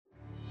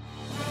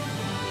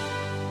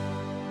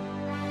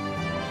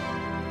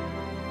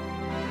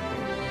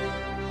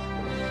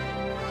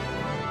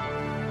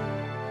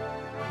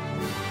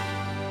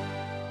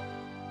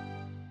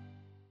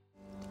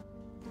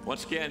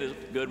Once again,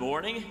 good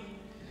morning.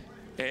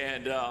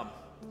 And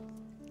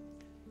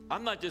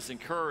I'm not just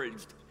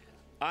encouraged,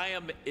 I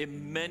am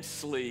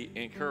immensely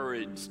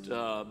encouraged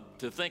to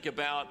think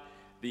about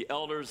the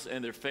elders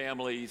and their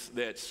families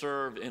that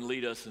serve and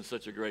lead us in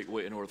such a great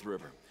way in North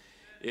River.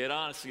 It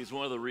honestly is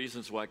one of the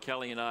reasons why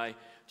Kelly and I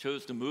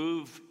chose to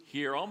move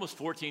here almost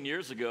 14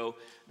 years ago,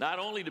 not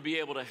only to be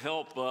able to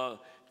help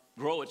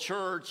grow a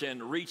church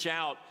and reach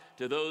out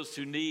to those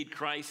who need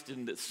Christ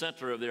in the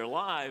center of their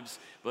lives,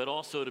 but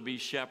also to be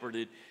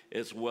shepherded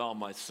as well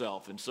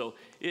myself. And so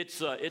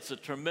it's a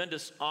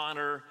tremendous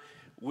honor.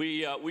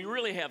 We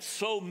really have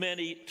so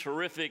many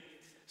terrific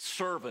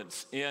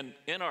servants in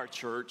our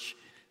church.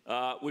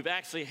 We've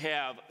actually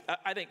have,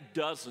 I think,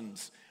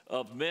 dozens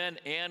of men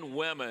and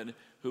women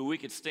who we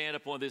could stand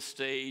up on this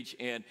stage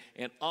and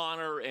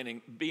honor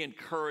and be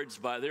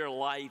encouraged by their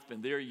life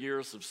and their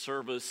years of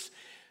service.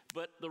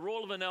 But the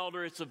role of an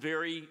elder, it's a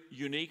very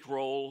unique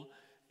role.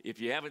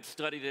 If you haven't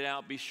studied it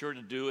out, be sure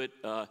to do it.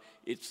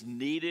 It's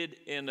needed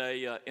in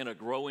a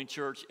growing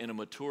church, in a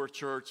mature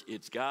church.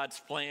 It's God's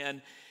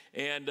plan.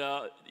 And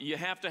you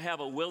have to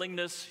have a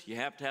willingness. You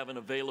have to have an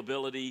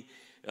availability.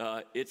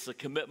 It's a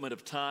commitment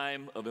of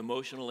time, of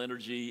emotional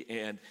energy.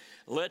 And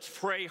let's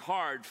pray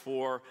hard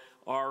for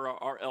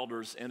our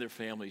elders and their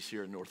families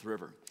here in North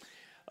River.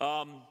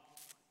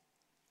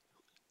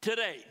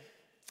 Today,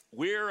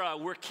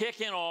 we're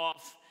kicking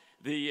off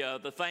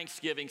the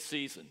Thanksgiving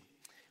season.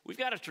 We've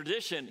got a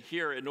tradition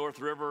here at North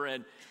River,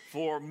 and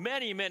for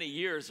many, many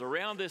years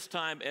around this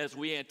time, as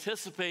we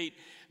anticipate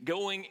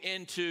going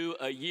into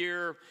a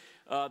year,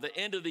 the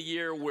end of the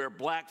year where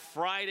Black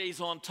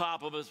Friday's on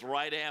top of us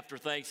right after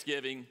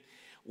Thanksgiving,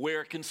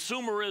 where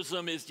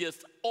consumerism is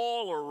just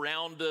all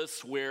around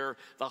us, where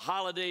the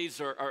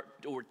holidays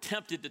we're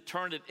tempted to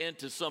turn it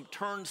into some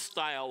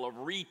turnstile of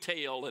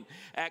retail and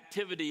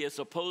activity as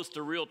opposed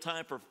to real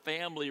time for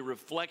family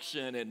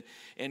reflection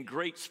and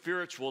great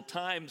spiritual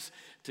times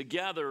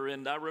together.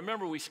 And I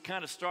remember we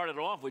kind of started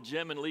off with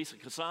Jim and Lisa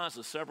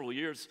Casasa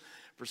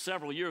for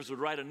several years would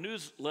write a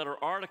newsletter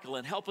article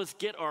and help us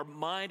get our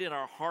mind and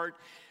our heart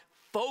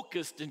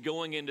focused in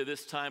going into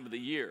this time of the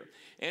year.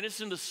 And it's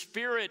in the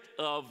spirit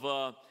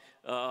of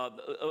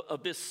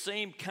this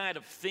same kind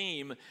of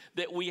theme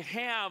that we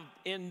have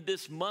in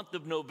this month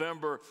of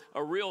November,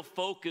 a real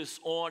focus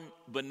on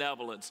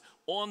benevolence,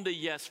 on the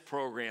YES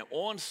program,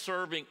 on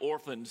serving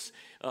orphans,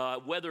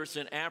 whether it's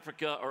in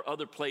Africa or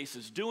other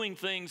places, doing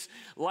things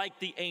like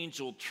the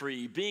Angel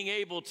Tree, being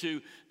able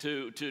to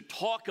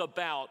talk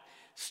about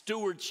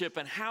stewardship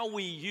and how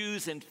we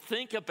use and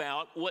think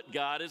about what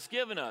God has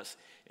given us.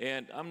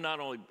 And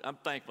I'm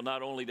thankful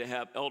not only to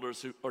have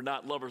elders who are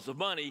not lovers of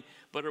money,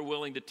 but are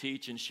willing to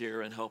teach and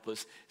share and help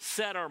us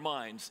set our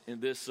minds in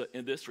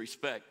this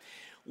respect.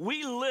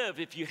 We live,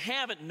 if you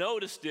haven't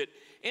noticed it,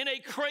 in a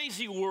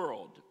crazy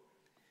world.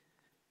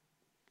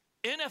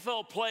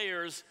 NFL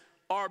players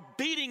are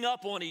beating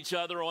up on each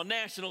other on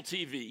national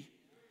TV.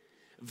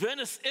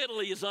 Venice,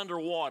 Italy is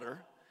underwater.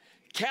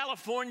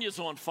 California's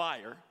on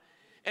fire.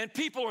 And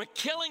people are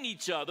killing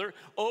each other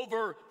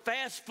over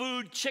fast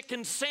food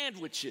chicken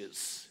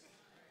sandwiches.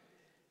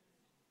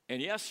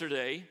 And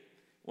yesterday,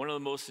 one of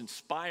the most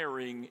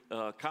inspiring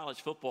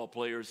college football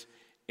players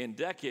in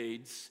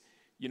decades,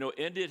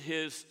 ended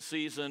his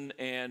season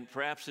and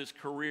perhaps his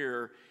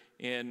career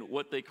in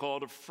what they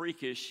called a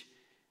freakish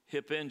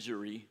hip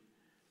injury,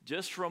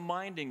 just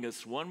reminding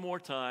us one more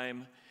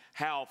time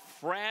how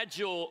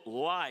fragile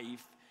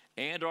life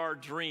and our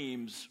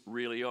dreams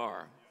really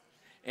are.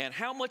 And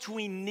how much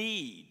we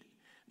need,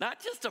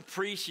 not just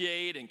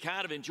appreciate and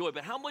kind of enjoy,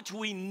 but how much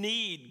we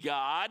need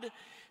God,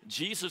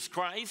 Jesus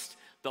Christ,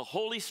 the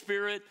Holy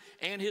Spirit,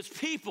 and His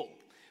people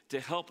to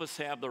help us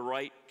have the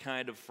right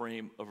kind of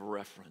frame of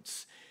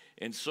reference.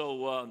 And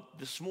so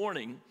this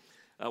morning,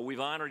 we've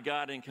honored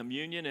God in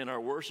communion in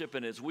our worship,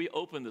 and as we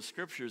open the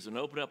Scriptures and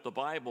open up the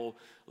Bible,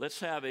 let's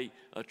have a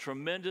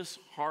tremendous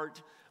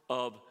heart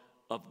of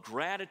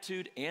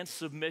gratitude and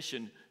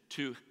submission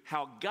to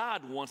how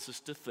God wants us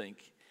to think,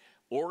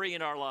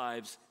 orient our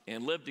lives,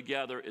 and live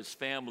together as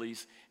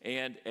families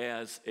and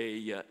as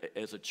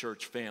a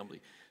church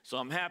family. So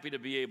I'm happy to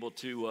be able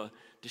to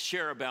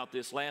share about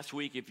this. Last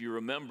week, if you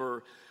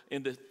remember,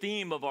 in the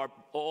theme of our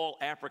All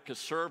Africa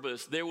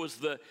service, there was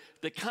the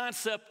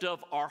concept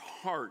of our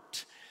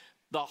heart,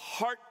 the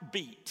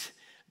heartbeat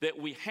that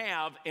we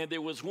have, and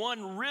there was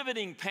one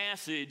riveting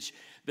passage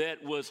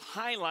that was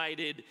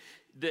highlighted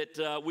that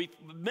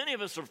many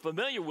of us are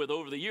familiar with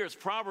over the years,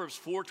 Proverbs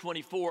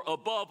 4:24,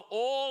 above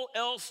all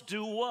else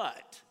do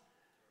what?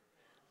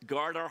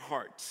 Guard our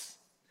hearts,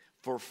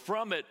 for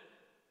from it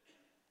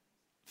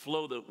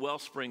flow the well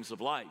springs of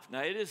life.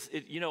 Now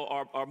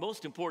our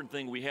most important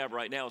thing we have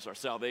right now is our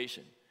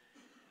salvation,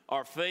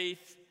 our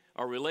faith,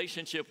 our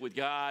relationship with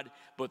God,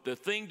 but the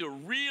thing to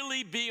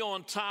really be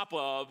on top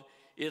of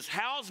is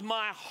how's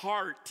my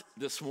heart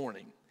this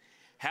morning?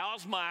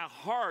 How's my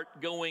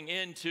heart going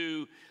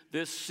into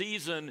this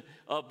season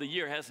of the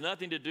year? It has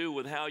nothing to do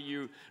with how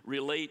you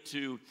relate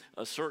to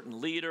a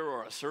certain leader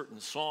or a certain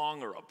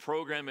song or a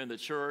program in the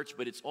church,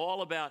 but it's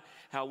all about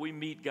how we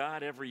meet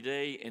God every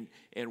day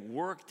and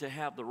work to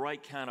have the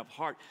right kind of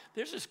heart.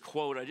 There's this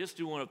quote, I just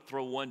do want to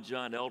throw one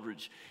John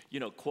Eldredge,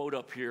 quote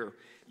up here,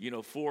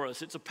 for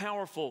us. It's a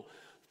powerful,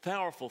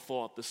 powerful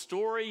thought. The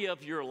story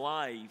of your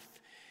life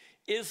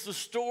is the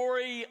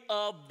story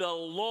of the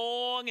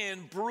long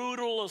and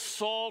brutal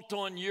assault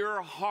on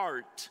your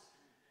heart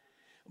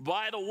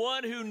by the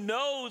one who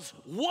knows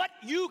what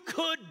you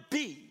could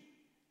be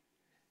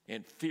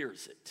and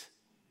fears it.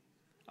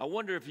 I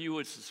wonder if you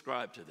would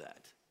subscribe to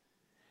that.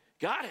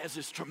 God has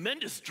this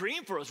tremendous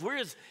dream for us.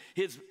 We're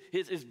his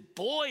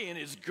boy and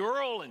his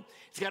girl, and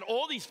he's got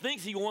all these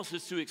things he wants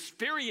us to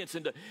experience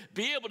and to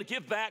be able to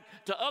give back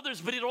to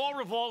others, but it all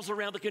revolves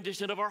around the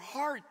condition of our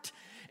heart.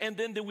 And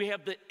then we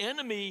have the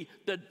enemy,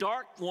 the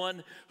dark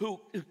one,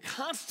 who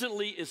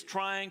constantly is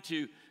trying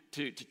to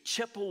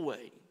chip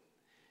away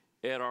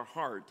at our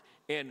heart.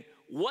 And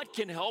what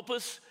can help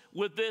us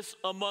with this?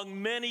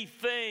 Among many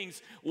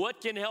things,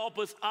 what can help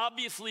us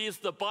obviously is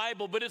the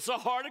Bible, but it's a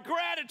heart of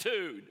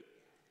gratitude.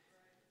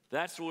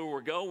 That's where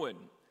we're going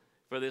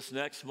for this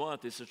next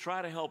month, is to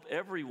try to help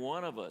every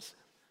one of us,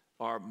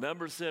 our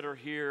members that are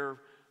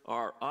here,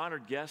 our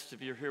honored guests,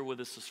 if you're here with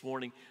us this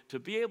morning, to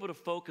be able to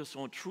focus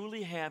on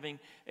truly having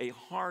a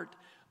heart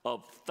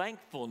of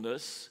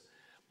thankfulness,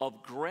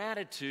 of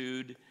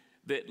gratitude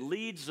that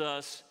leads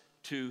us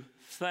to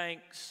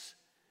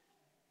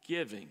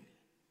thanksgiving.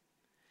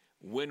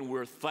 When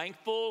we're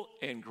thankful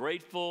and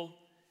grateful,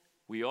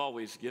 we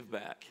always give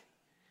back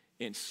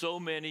in so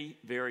many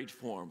varied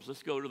forms.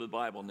 Let's go to the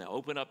Bible now.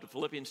 Open up to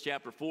Philippians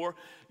chapter 4.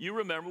 You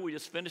remember we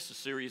just finished a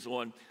series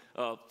on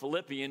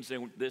Philippians,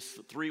 and this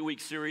 3-week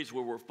series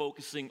where we're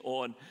focusing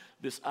on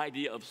this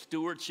idea of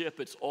stewardship.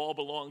 It's all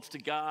belongs to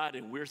God,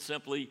 and we're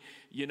simply,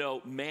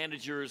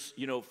 managers,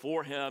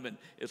 for him. And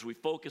as we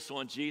focus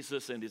on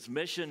Jesus and his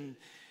mission,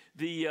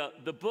 the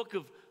book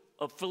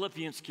of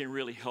Philippians can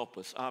really help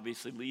us,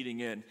 obviously,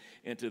 leading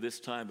into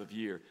this time of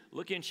year.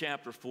 Look in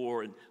chapter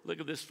 4 and look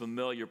at this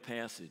familiar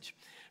passage.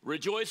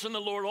 Rejoice in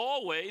the Lord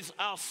always.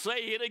 I'll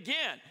say it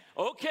again.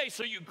 Okay,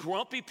 so you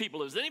grumpy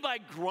people. Is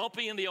anybody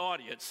grumpy in the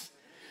audience?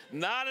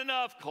 Not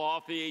enough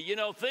coffee.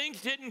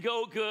 Things didn't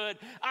go good.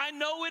 I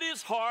know it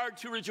is hard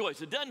to rejoice.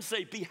 It doesn't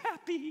say be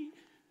happy,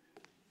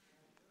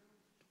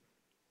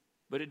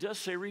 but it does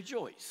say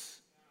rejoice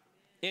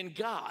in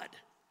God.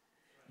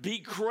 Be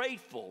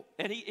grateful.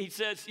 And he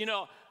says,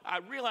 I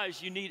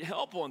realize you need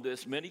help on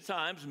this many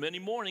times, many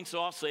mornings,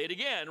 so I'll say it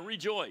again.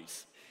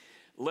 Rejoice.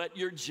 Let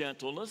your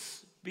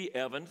gentleness be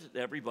evident to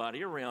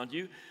everybody around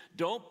you.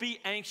 Don't be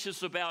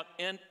anxious about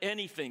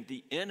anything.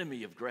 The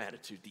enemy of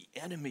gratitude, the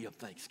enemy of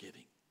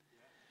thanksgiving.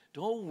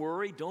 Don't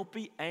worry. Don't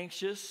be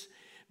anxious.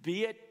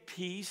 Be at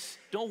peace.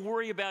 Don't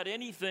worry about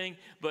anything,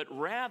 but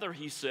rather,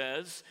 he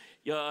says,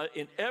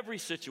 in every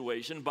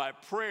situation, by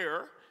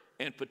prayer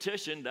and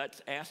petition,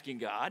 that's asking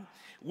God,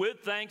 with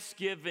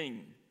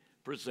thanksgiving,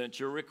 present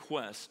your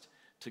request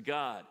to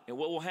God. And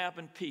what will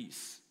happen?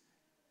 Peace.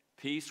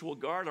 Peace will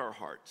guard our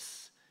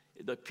hearts.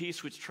 The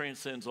peace which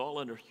transcends all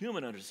under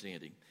human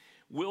understanding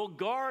will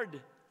guard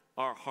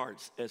our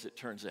hearts, as it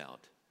turns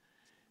out,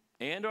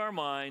 and our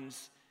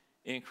minds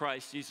in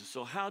Christ Jesus.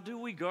 So how do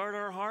we guard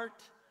our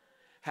heart?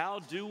 How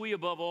do we,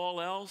 above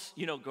all else,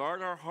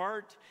 guard our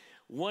heart?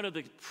 One of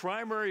the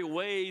primary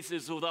ways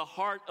is with a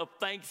heart of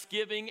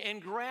thanksgiving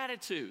and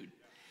gratitude,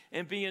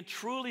 and being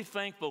truly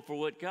thankful for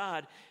what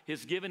God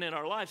has given in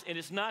our lives. And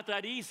it's not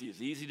that easy. It's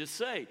easy to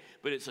say,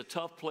 but it's a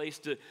tough place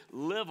to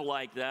live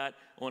like that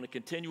on a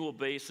continual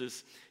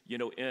basis,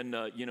 in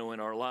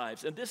our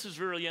lives. And this is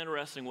really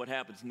interesting what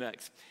happens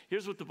next.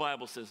 Here's what the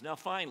Bible says. Now,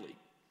 finally,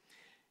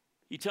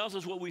 he tells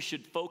us what we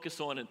should focus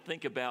on and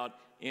think about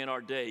in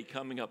our day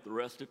coming up, the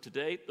rest of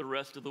today, the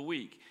rest of the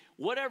week.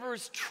 Whatever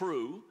is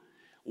true,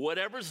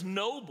 whatever's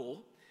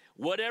noble,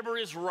 whatever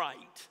is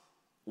right,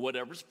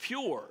 whatever's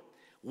pure,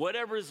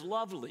 whatever is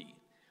lovely,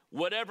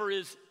 whatever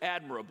is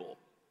admirable,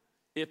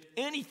 if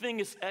anything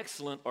is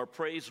excellent or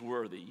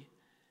praiseworthy,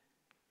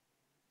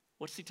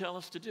 what's he tell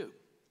us to do?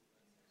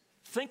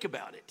 Think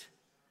about it.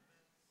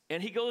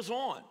 And he goes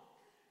on.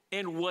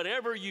 And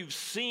whatever you've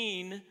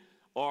seen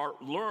or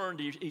learned,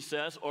 he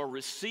says, or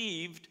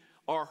received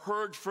or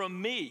heard from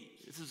me.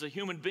 This is a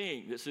human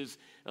being. This is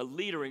a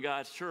leader in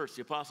God's church,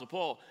 the Apostle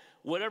Paul.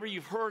 Whatever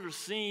you've heard or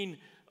seen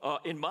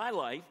in my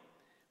life,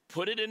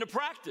 put it into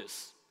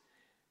practice.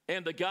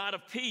 And the God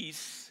of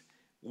peace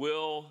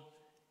will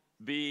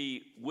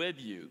be with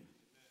you.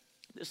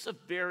 This is a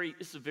very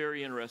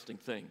interesting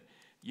thing,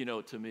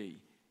 to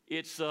me.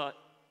 It's not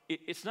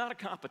a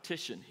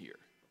competition here.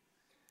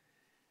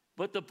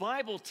 But the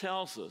Bible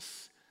tells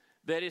us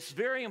that it's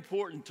very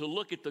important to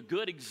look at the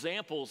good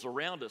examples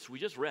around us. We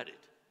just read it.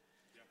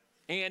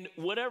 And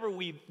whatever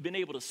we've been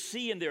able to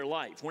see in their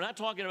life. We're not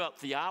talking about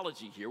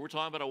theology here. We're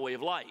talking about a way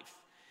of life.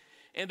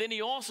 And then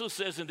he also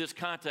says in this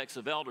context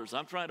of elders,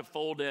 I'm trying to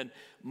fold in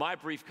my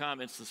brief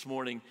comments this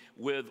morning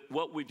with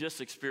what we've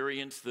just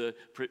experienced, the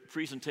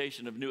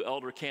presentation of new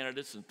elder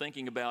candidates and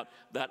thinking about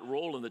that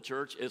role in the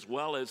church as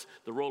well as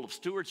the role of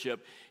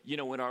stewardship, in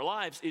our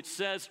lives. It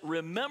says,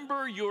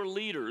 remember your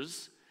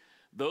leaders,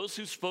 those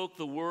who spoke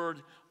the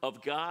word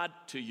of God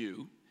to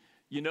you,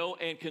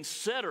 and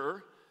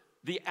consider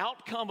the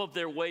outcome of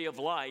their way of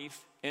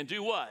life and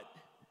do what?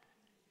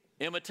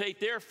 Imitate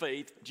their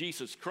faith.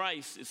 Jesus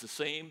Christ is the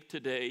same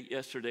today,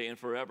 yesterday, and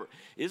forever.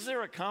 Is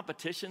there a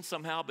competition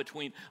somehow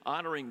between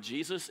honoring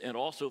Jesus and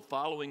also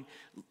following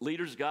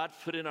leaders God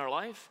put in our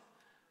life?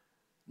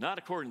 Not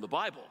according to the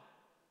Bible.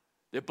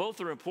 They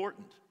both are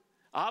important.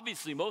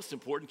 Obviously, most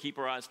important, keep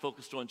our eyes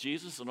focused on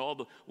Jesus and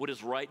what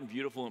is right and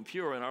beautiful and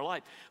pure in our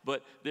life.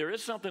 But there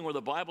is something where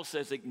the Bible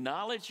says,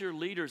 acknowledge your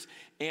leaders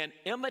and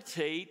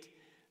imitate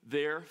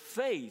their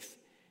faith.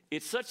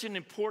 It's such an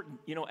important,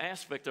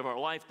 aspect of our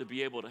life to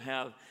be able to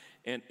have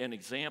an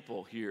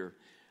example here.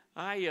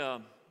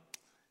 I've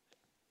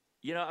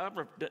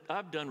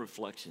done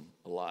reflection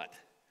a lot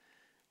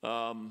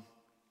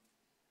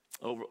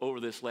over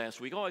this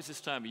last week. Always this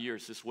time of year,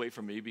 it's this way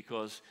for me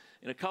because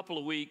in a couple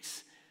of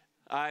weeks,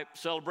 I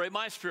celebrate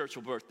my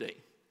spiritual birthday.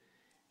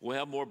 We'll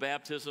have more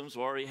baptisms.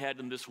 We already had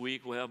them this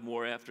week. We'll have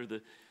more after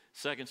the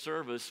second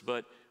service.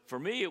 But for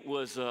me, it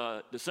was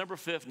December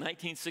 5th,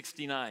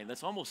 1969.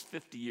 That's almost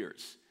 50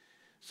 years.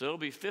 So it'll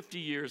be 50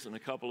 years in a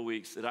couple of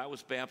weeks that I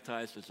was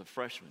baptized as a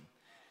freshman.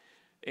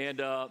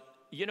 And,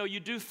 you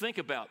do think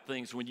about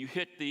things when you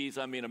hit these.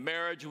 I mean, a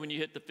marriage when you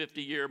hit the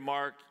 50-year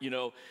mark,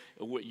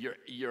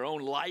 your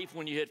own life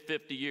when you hit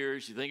 50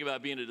 years. You think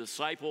about being a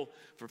disciple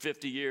for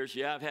 50 years.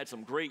 Yeah, I've had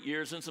some great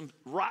years and some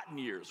rotten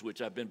years,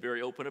 which I've been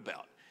very open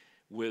about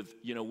with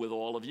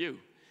all of you.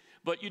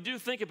 But you do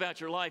think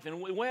about your life.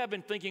 And the way I've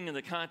been thinking in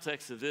the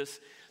context of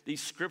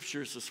these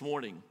scriptures this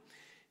morning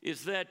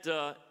is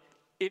that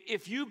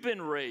if you've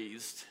been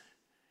raised,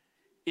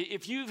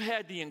 if you've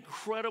had the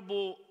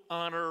incredible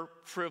honor,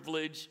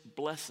 privilege,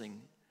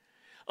 blessing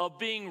of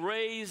being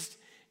raised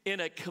in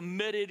a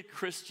committed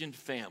Christian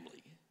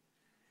family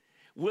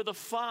with a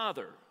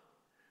father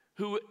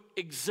who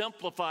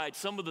exemplified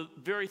some of the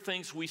very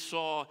things we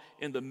saw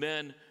in the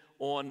men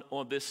on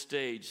this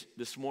stage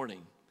this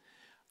morning,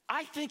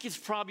 I think it's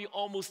probably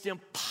almost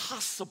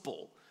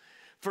impossible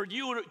for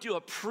you to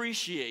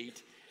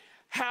appreciate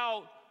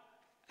how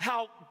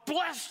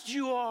blessed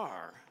you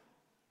are.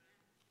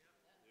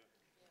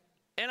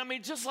 And I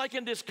mean, just like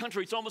in this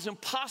country, it's almost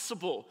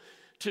impossible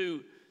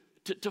to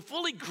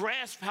fully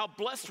grasp how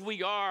blessed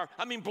we are.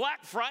 I mean,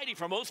 Black Friday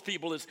for most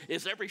people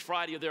is every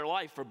Friday of their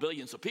life for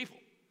billions of people.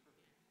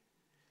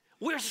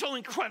 We're so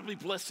incredibly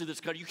blessed in this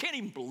country. You can't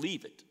even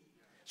believe it.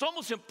 It's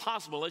almost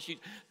impossible unless you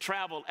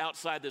travel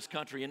outside this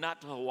country and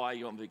not to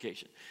Hawaii on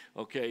vacation,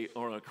 okay,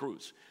 or on a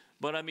cruise.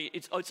 But I mean,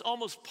 it's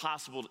almost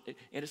possible,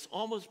 and it's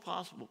almost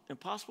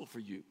impossible for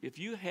you, if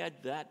you had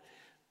that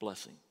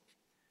blessing,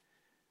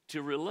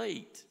 to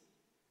relate.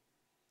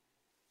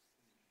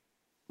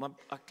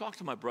 I talked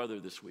to my brother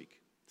this week.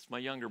 It's my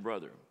younger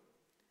brother.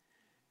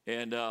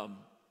 And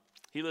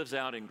he lives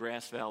out in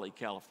Grass Valley,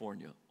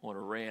 California, on a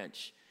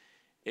ranch.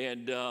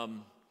 And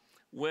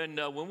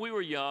when we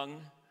were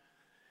young,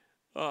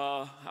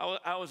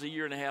 I was a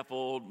year and a half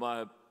old.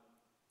 My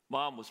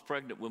mom was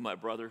pregnant with my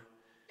brother,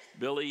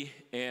 Billy,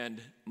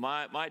 and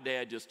my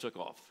dad just took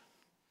off.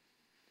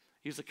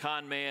 He's a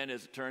con man,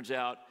 as it turns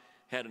out,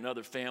 had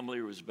another family,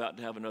 or was about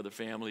to have another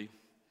family.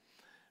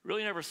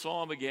 Really never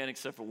saw him again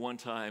except for one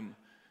time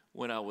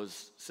when I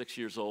was 6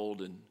 years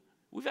old. And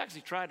we've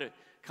actually tried to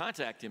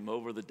contact him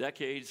over the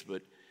decades,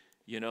 but,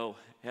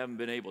 haven't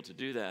been able to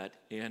do that.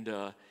 And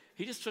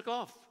he just took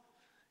off.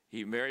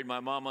 He married my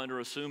mom under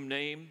an assumed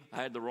name.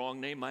 I had the wrong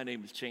name. My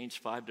name was changed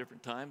 5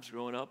 different times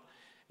growing up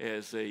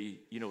as a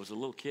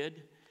little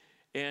kid.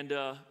 And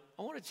I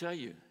want to tell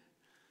you,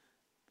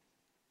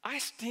 I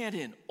stand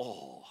in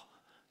awe,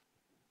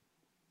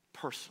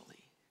 personally,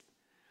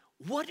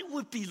 what it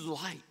would be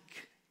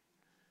like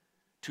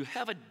to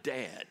have a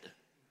dad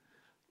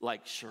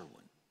like Sherwin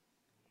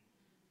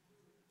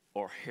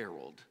or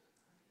Harold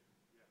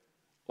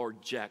or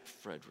Jack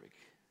Frederick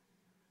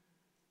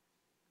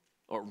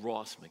or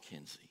Ross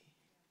McKenzie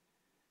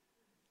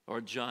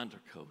or John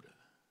Dakota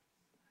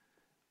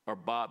or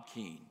Bob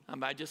Keene.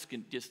 I just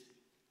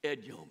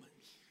Ed Yeoman.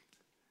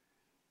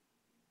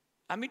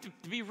 I mean,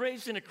 to be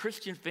raised in a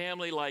Christian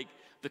family like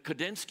the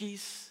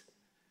Kodinskis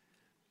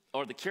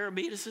or the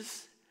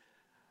Karamideses,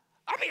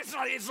 I mean,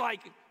 it's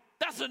like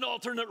that's an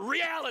alternate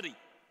reality.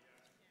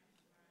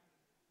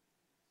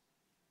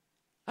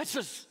 That's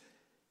just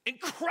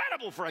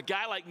incredible for a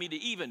guy like me to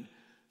even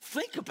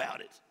think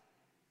about it.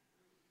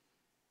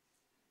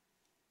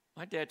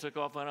 My dad took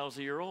off when I was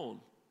a year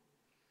old.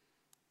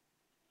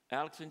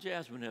 Alex and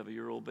Jasmine have a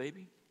year-old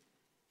baby.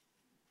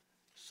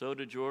 So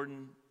did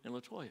Jordan and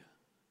LaToya.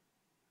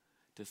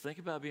 To think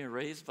about being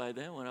raised by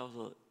them when I was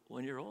a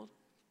 1-year-old.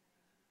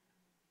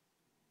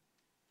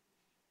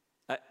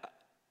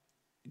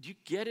 Do you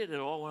get it at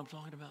all what I'm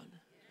talking about?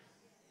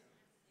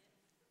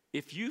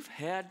 If you've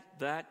had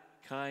that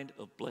kind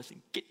of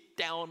blessing. Get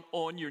down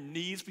on your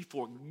knees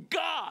before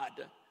God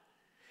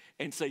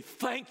and say,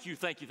 thank you,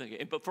 thank you, thank you.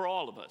 But for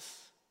all of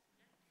us,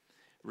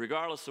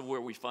 regardless of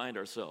where we find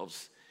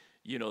ourselves,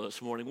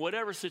 this morning,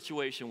 whatever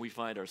situation we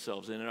find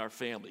ourselves in our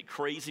family,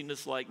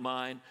 craziness like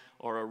mine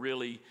or a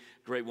really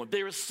great one,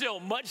 there is still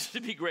much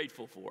to be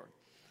grateful for.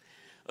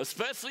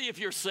 Especially if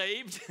you're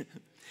saved,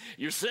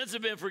 your sins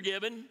have been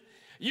forgiven,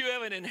 you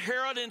have an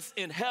inheritance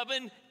in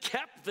heaven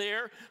kept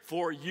there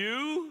for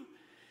you,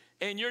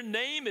 and your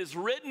name is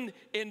written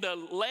in the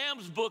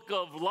Lamb's Book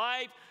of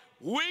Life.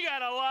 We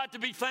got a lot to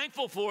be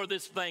thankful for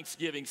this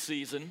Thanksgiving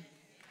season,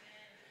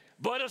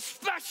 but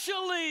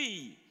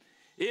especially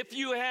if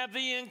you have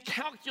the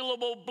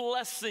incalculable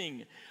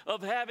blessing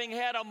of having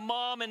had a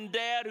mom and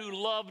dad who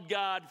loved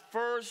God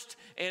first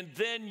and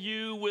then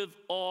you with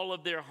all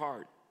of their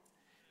heart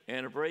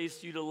and have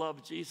raised you to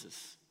love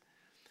Jesus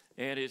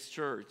and his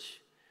church.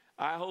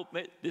 I hope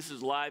this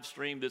is live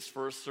streamed, this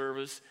first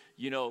service.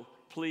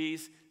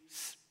 Please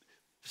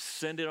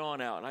send it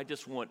on out. I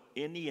just want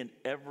any and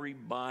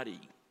everybody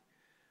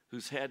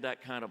who's had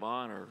that kind of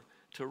honor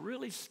to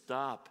really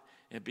stop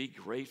and be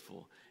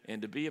grateful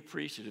and to be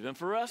appreciative. And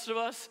for the rest of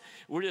us,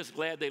 we're just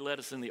glad they let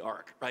us in the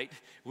ark, right?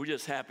 We're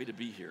just happy to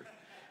be here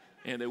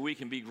and that we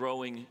can be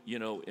growing,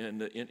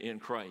 in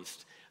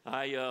Christ.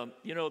 The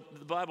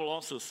Bible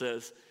also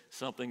says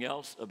something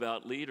else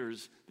about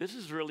leaders. This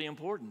is really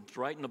important. It's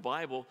right in the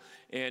Bible.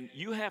 And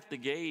you have to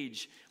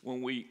gauge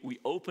when we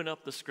open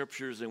up the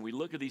scriptures and we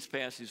look at these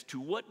passages to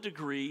what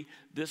degree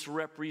this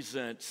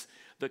represents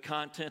the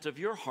content of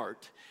your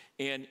heart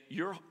and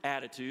your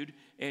attitude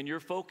and your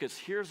focus.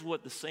 Here's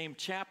what the same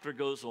chapter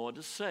goes on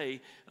to say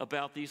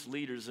about these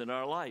leaders in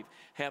our life.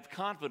 Have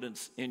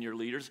confidence in your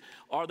leaders.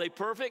 Are they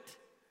perfect?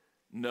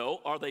 No.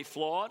 Are they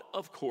flawed?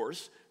 Of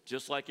course,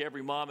 just like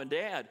every mom and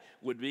dad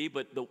would be.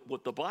 But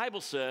what the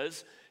Bible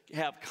says,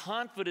 have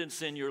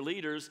confidence in your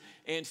leaders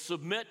and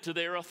submit to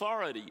their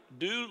authority.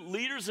 Do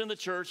leaders in the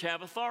church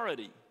have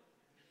authority?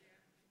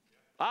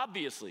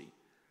 Obviously.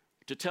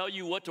 To tell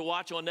you what to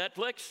watch on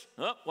Netflix?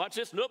 Oh, watch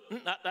this. Nope,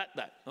 not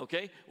that.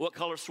 Okay. What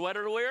color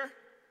sweater to wear?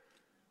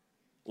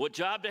 What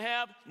job to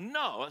have?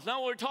 No, that's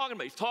not what we're talking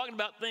about. He's talking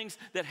about things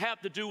that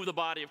have to do with the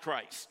body of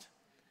Christ.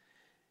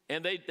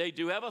 And they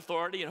do have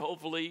authority, and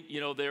hopefully,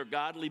 they're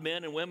godly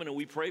men and women, and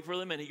we pray for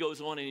them. And he goes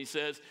on and he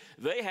says,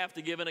 they have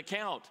to give an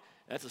account.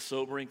 That's a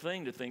sobering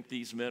thing to think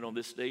these men on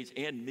this stage,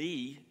 and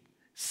me,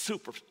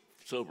 super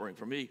sobering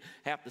for me,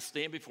 have to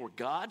stand before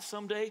God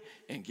someday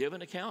and give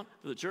an account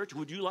to the church.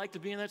 Would you like to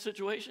be in that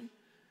situation?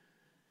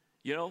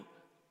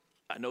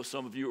 I know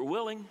some of you are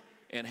willing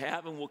and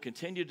have and will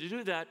continue to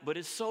do that, but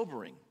it's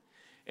sobering.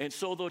 And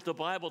so what the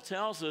Bible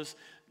tells us,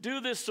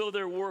 do this so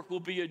their work will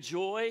be a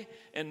joy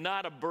and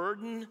not a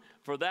burden,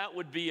 for that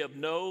would be of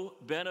no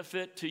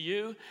benefit to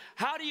you.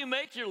 How do you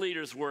make your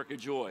leaders' work a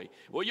joy?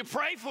 Well, you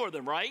pray for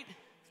them, right?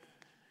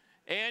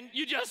 And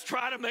you just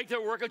try to make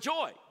their work a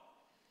joy.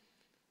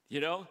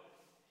 You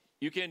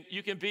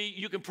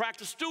can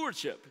practice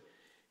stewardship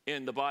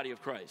in the body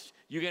of Christ.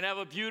 You can have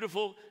a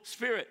beautiful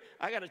spirit.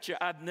 I got to share,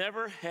 I've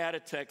never had a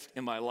text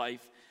in my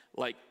life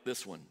like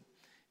this one.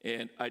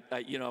 And I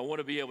want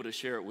to be able to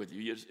share it with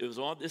you.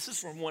 This is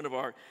from one of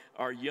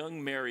our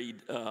young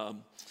married,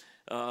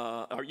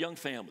 our young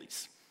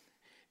families.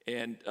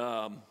 And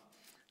let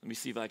me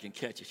see if I can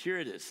catch it. Here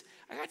it is.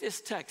 I got this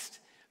text.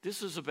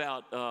 This is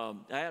about, I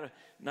had a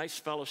nice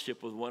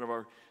fellowship with one of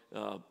our,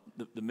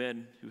 the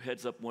men who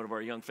heads up one of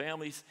our young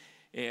families.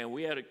 And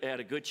we had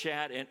a good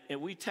chat,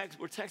 and we're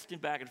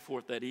texting back and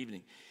forth that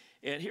evening.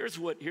 And here's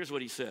what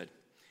he said.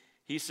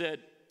 He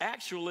said,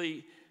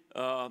 actually,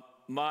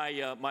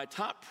 my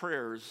top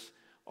prayers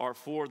are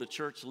for the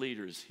church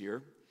leaders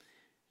here.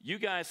 You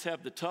guys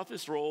have the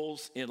toughest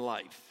roles in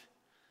life.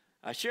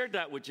 I shared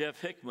that with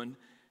Jeff Hickman.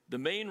 The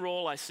main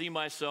role I see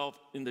myself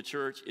in the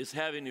church is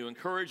having to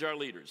encourage our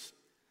leaders.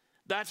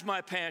 That's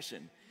my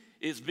passion,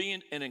 is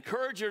being an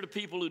encourager to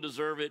people who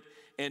deserve it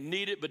and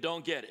need it but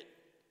don't get it.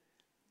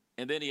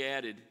 And then he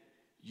added,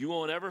 you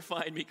won't ever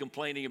find me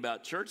complaining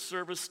about church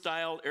service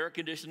style, air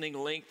conditioning,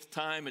 length,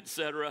 time,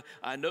 etc.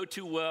 I know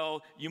too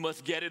well you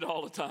must get it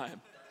all the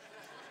time.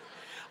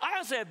 I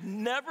also have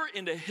never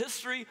in the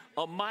history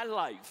of my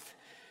life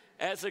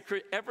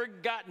ever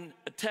gotten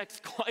a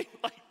text quite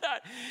like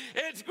that.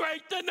 It's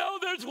great to know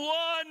there's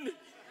one.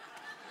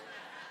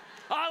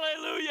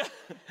 Hallelujah.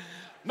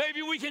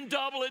 Maybe we can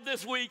double it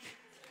this week.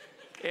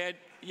 And,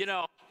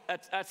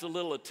 that's a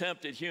little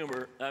attempt at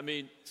humor. I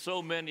mean,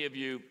 so many of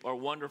you are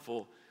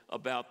wonderful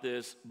about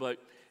this, but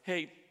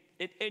hey,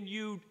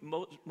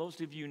 most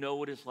of you know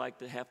what it's like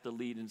to have to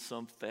lead in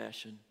some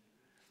fashion,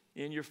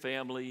 in your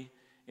family,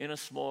 in a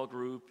small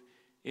group,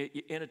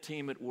 in a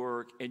team at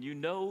work, and you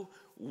know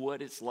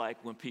what it's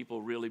like when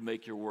people really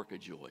make your work a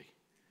joy.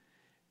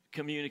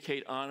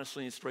 Communicate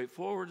honestly and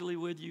straightforwardly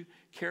with you,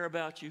 care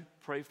about you,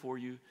 pray for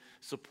you,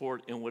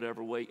 support in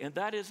whatever way, and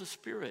that is a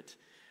spirit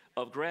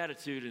of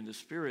gratitude and the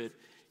spirit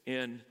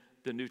in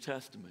the New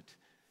Testament.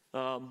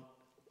 Wow,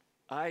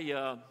 I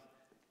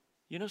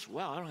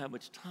don't have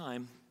much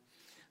time.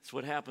 That's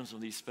what happens on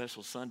these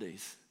special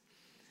Sundays.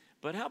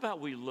 But how about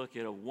we look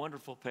at a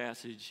wonderful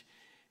passage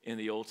in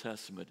the Old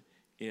Testament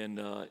in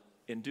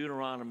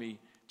Deuteronomy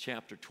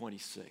chapter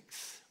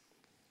 26.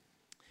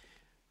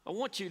 I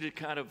want you to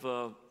kind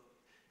of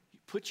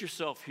put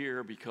yourself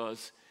here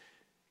because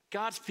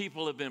God's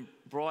people have been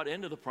brought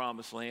into the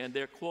promised land.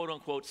 They're quote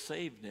unquote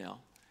saved now.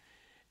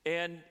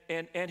 And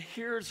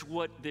here's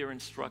what they're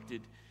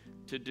instructed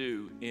to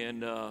do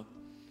in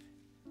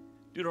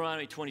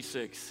Deuteronomy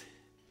 26.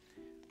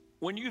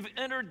 When you've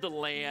entered the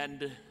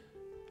land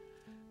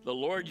the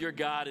Lord your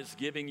God is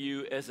giving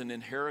you as an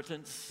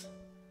inheritance,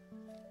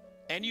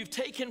 and you've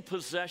taken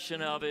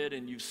possession of it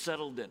and you've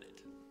settled in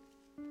it,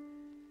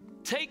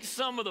 take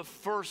some of the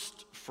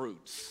first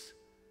fruits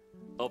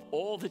of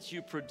all that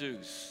you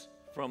produce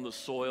from the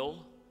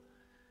soil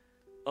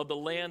of the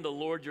land the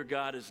Lord your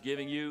God is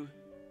giving you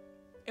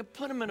and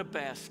put them in a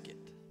basket.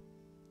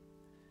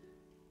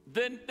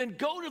 Then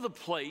go to the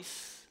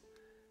place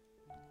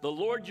the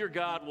Lord your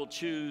God will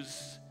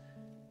choose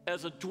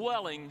as a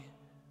dwelling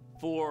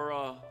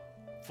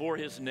for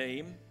his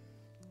name,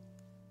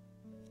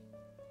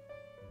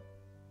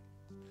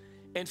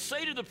 and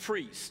say to the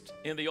priest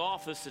in the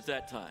office at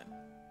that time,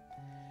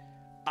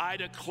 I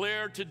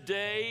declare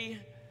today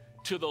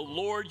to the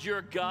Lord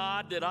your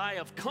God that I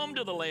have come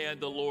to the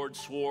land the Lord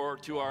swore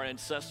to our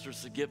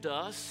ancestors to give to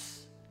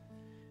us.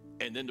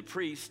 And then the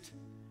priest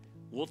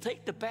will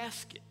take the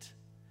basket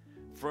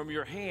from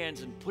your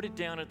hands and put it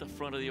down at the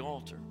front of the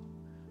altar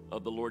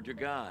of the Lord your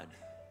God.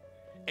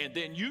 And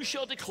then you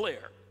shall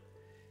declare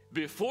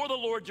before the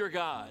Lord your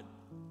God,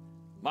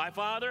 my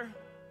father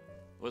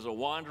was a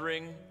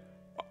wandering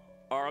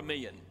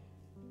Aramean,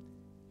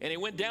 and he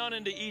went down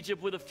into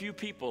Egypt with a few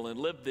people and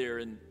lived there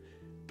and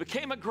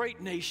became a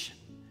great nation,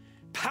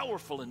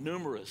 powerful and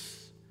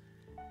numerous.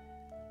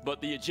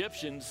 But the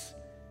Egyptians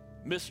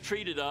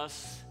mistreated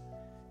us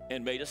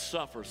and made us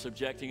suffer,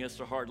 subjecting us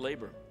to hard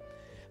labor.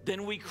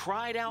 Then we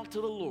cried out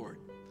to the Lord,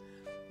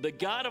 the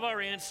God of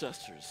our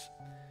ancestors.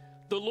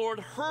 The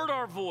Lord heard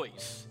our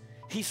voice.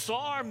 He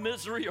saw our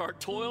misery, our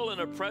toil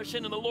and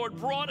oppression, and the Lord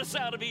brought us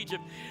out of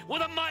Egypt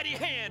with a mighty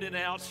hand and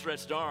an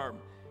outstretched arm,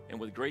 and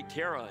with great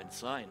terror and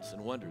signs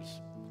and wonders.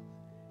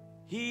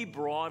 He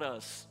brought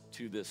us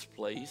to this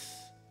place,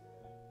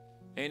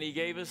 and he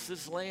gave us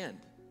this land,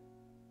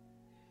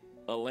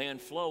 a land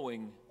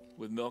flowing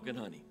with milk and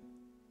honey.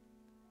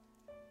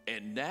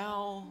 And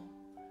now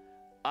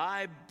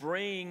I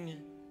bring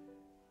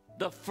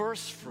the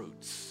first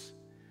fruits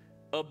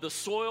of the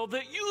soil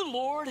that you,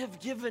 Lord, have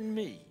given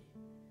me.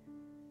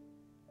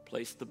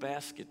 Place the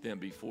basket then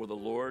before the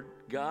Lord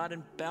God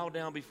and bow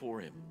down before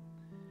him.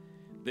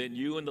 Then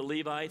you and the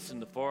Levites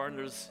and the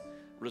foreigners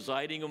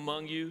residing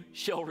among you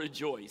shall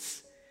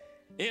rejoice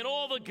in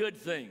all the good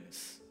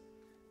things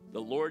the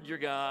Lord your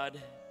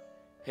God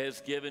has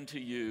given to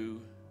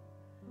you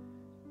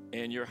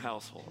and your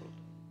household.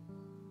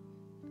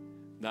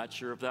 Not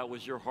sure if that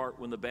was your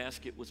heart when the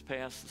basket was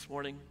passed this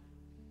morning,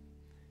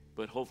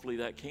 but hopefully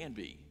that can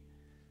be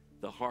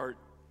the heart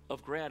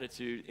of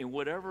gratitude in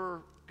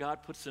whatever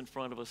God puts in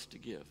front of us to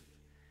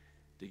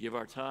give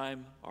our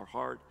time, our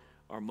heart,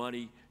 our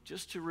money,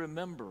 just to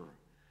remember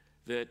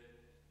that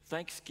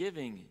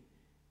Thanksgiving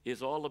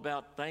is all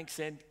about thanks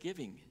and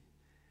giving,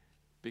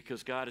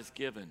 because God has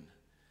given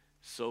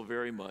so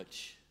very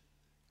much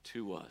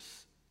to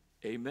us.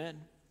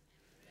 Amen.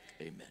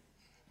 Amen.